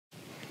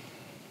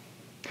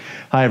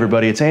Hi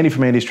everybody, it's Andy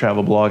from Andy's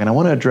Travel Blog, and I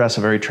want to address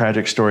a very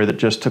tragic story that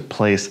just took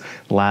place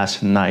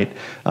last night.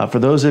 For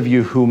those of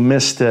you who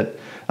missed it,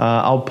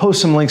 I'll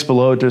post some links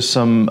below to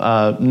some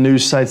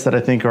news sites that I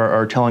think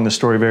are telling the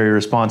story very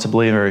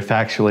responsibly and very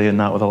factually and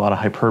not with a lot of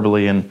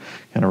hyperbole and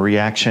kind of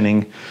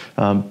reactioning.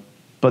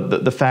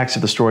 But the facts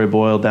of the story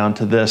boil down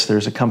to this.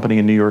 There's a company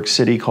in New York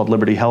City called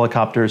Liberty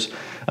Helicopters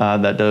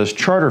that does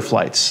charter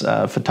flights,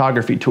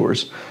 photography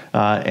tours,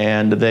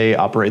 and they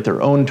operate their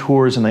own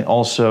tours, and they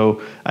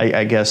also,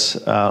 I guess,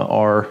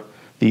 are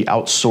the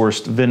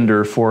outsourced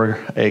vendor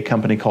for a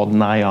company called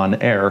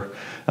Nyon Air,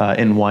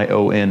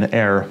 N-Y-O-N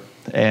Air.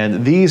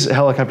 And these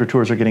helicopter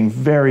tours are getting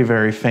very,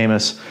 very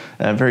famous,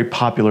 very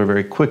popular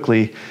very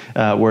quickly,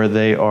 where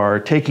they are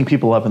taking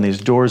people up in these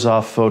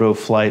doors-off photo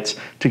flights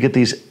to get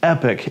these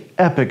epic,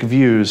 epic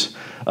views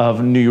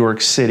of New York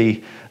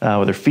City,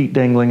 with their feet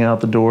dangling out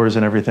the doors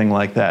and everything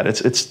like that.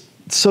 It's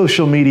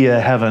social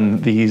media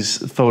heaven, these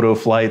photo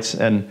flights,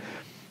 and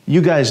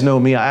you guys know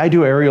me. I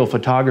do aerial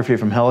photography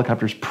from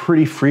helicopters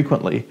pretty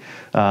frequently.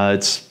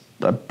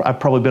 I've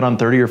probably been on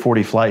 30 or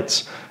 40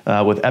 flights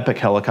with Epic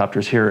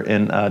helicopters here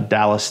in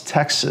Dallas,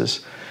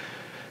 Texas.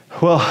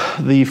 Well,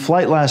 the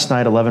flight last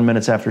night, 11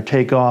 minutes after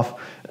takeoff,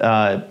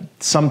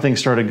 something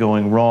started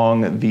going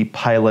wrong. The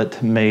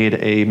pilot made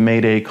a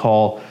mayday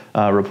call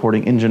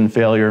reporting engine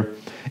failure,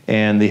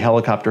 and the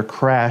helicopter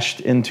crashed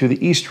into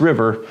the East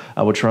River,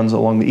 which runs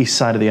along the east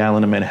side of the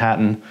island of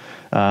Manhattan.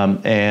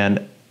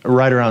 And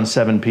right around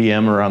 7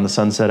 p.m., around the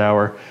sunset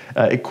hour,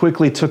 it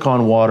quickly took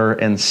on water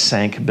and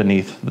sank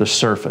beneath the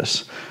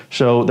surface.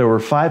 So there were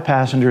 5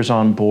 passengers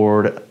on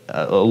board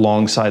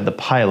alongside the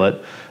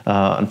pilot.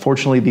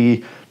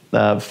 Unfortunately,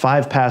 the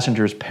 5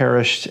 passengers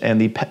perished,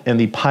 and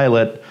the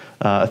pilot,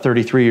 a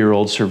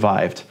 33-year-old,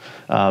 survived.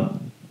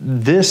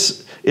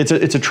 It's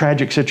a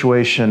tragic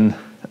situation,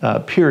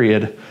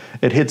 period.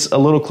 It hits a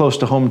little close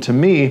to home to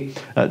me.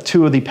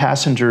 2 of the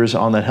passengers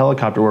on that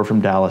helicopter were from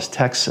Dallas,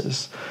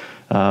 Texas.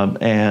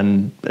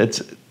 And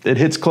it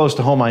hits close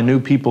to home. I knew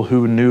people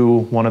who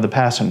knew one of the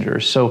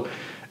passengers. So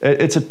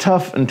it's a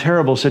tough and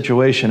terrible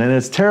situation, and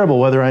it's terrible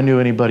whether I knew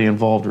anybody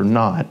involved or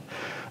not.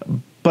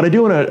 But I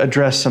do want to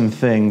address some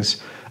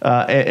things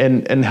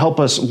and help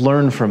us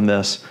learn from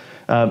this.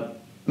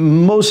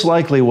 Most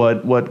likely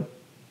what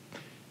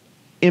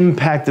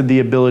impacted the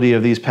ability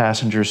of these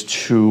passengers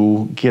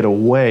to get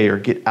away or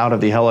get out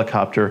of the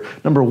helicopter.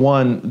 Number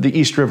one, the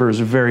East River is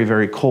very,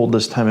 very cold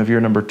this time of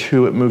year. Number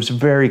two, it moves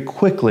very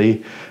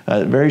quickly,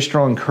 very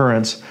strong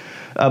currents.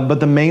 But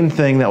the main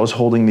thing that was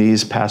holding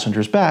these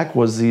passengers back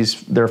was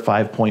their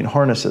 5-point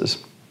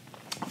harnesses.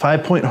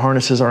 5-point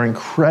harnesses are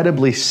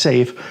incredibly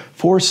safe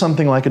for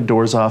something like a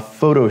doors-off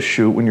photo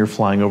shoot when you're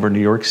flying over New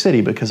York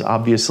City, because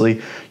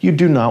obviously you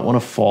do not want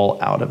to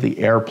fall out of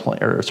the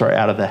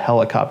out of the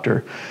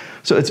helicopter.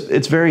 So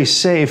it's very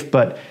safe,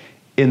 but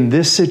in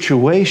this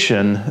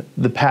situation,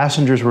 the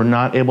passengers were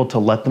not able to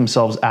let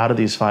themselves out of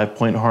these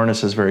 5-point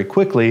harnesses very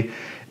quickly,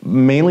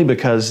 mainly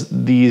because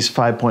these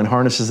 5-point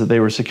harnesses that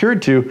they were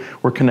secured to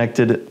were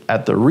connected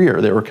at the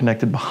rear. They were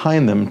connected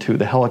behind them to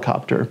the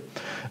helicopter.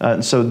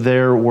 So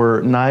there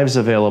were knives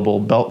available,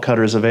 belt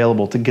cutters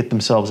available to get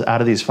themselves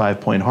out of these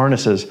 5-point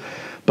harnesses,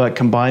 but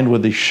combined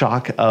with the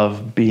shock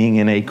of being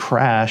in a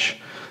crash,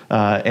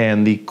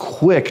 and the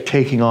quick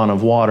taking on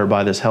of water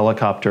by this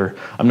helicopter.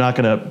 I'm not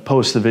going to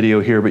post the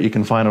video here, but you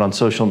can find it on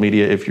social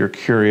media if you're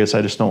curious.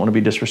 I just don't want to be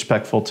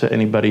disrespectful to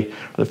anybody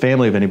or the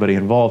family of anybody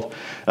involved.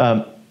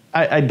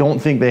 I don't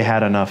think they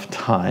had enough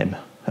time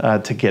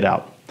to get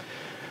out.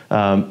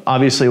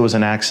 Obviously, it was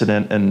an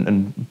accident,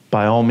 and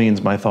by all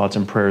means, my thoughts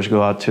and prayers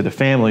go out to the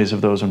families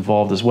of those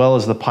involved, as well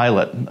as the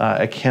pilot.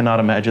 I cannot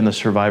imagine the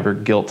survivor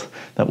guilt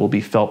that will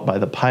be felt by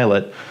the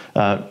pilot.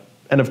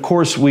 And of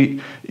course,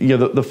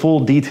 the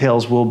full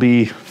details will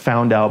be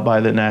found out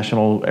by the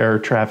National Air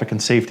Traffic and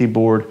Safety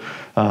Board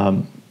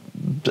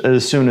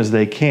as soon as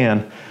they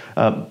can.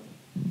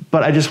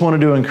 But I just wanted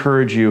to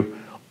encourage you,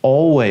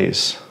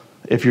 always,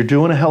 if you're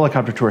doing a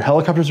helicopter tour,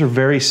 helicopters are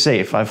very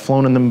safe. I've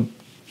flown in them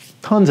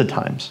tons of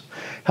times.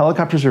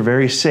 Helicopters are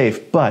very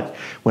safe, but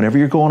whenever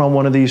you're going on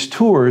one of these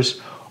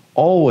tours,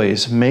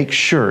 always make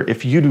sure,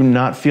 if you do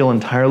not feel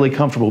entirely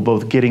comfortable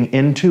both getting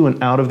into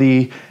and out of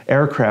the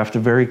aircraft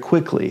very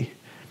quickly,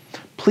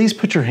 please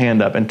put your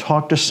hand up and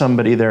talk to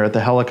somebody there at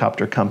the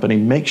helicopter company.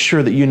 Make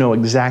sure that you know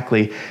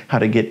exactly how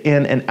to get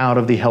in and out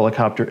of the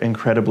helicopter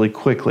incredibly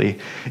quickly.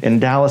 In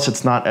Dallas,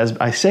 it's not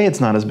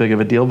as big of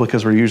a deal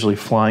because we're usually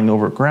flying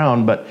over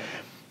ground, but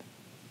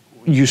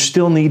you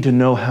still need to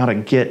know how to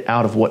get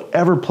out of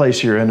whatever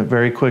place you're in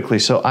very quickly.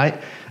 So I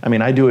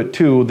do it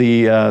too.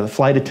 The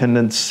flight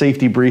attendant's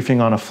safety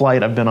briefing on a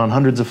flight. I've been on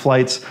hundreds of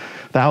flights,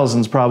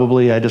 thousands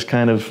probably. It just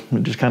kind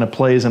of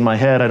plays in my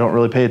head. I don't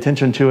really pay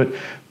attention to it.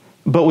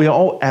 But we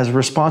all, as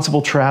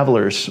responsible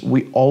travelers,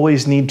 we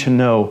always need to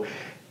know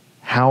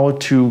how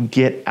to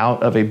get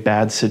out of a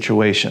bad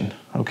situation.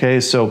 Okay,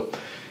 so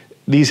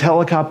these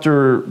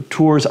helicopter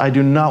tours, I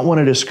do not want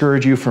to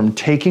discourage you from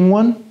taking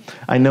one.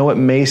 I know it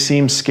may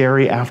seem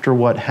scary after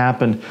what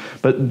happened,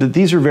 but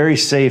these are very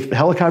safe.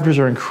 Helicopters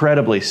are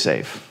incredibly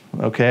safe.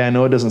 Okay, I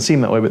know it doesn't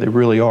seem that way, but they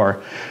really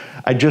are.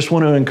 I just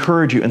want to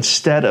encourage you,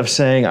 instead of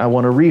saying, I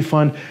want a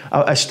refund,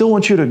 I still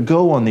want you to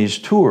go on these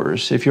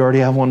tours. If you already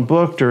have one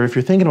booked, or if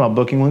you're thinking about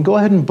booking one, go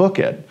ahead and book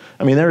it.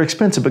 I mean, they're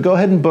expensive, but go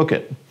ahead and book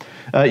it.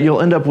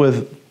 You'll end up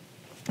with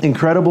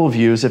incredible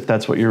views if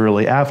that's what you're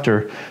really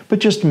after, but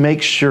just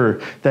make sure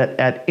that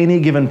at any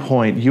given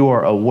point you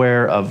are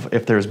aware of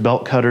if there's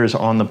belt cutters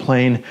on the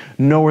plane,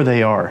 know where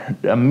they are.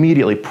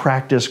 Immediately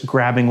practice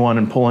grabbing one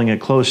and pulling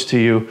it close to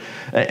you,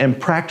 and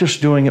practice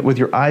doing it with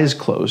your eyes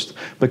closed,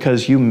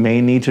 because you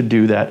may need to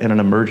do that in an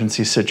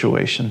emergency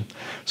situation.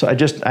 So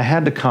I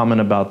had to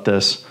comment about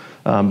this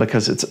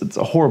because it's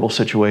a horrible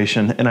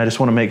situation, and I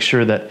just want to make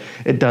sure that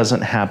it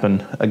doesn't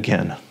happen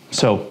again.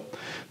 So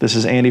this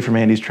is Andy from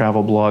Andy's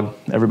Travel Blog.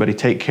 Everybody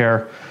take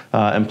care,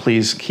 and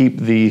please keep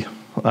the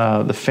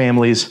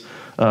families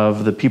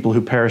of the people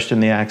who perished in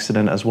the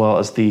accident, as well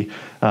as the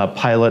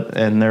pilot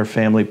and their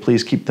family.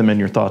 Please keep them in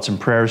your thoughts and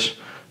prayers,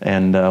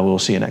 and we'll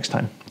see you next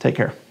time. Take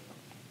care.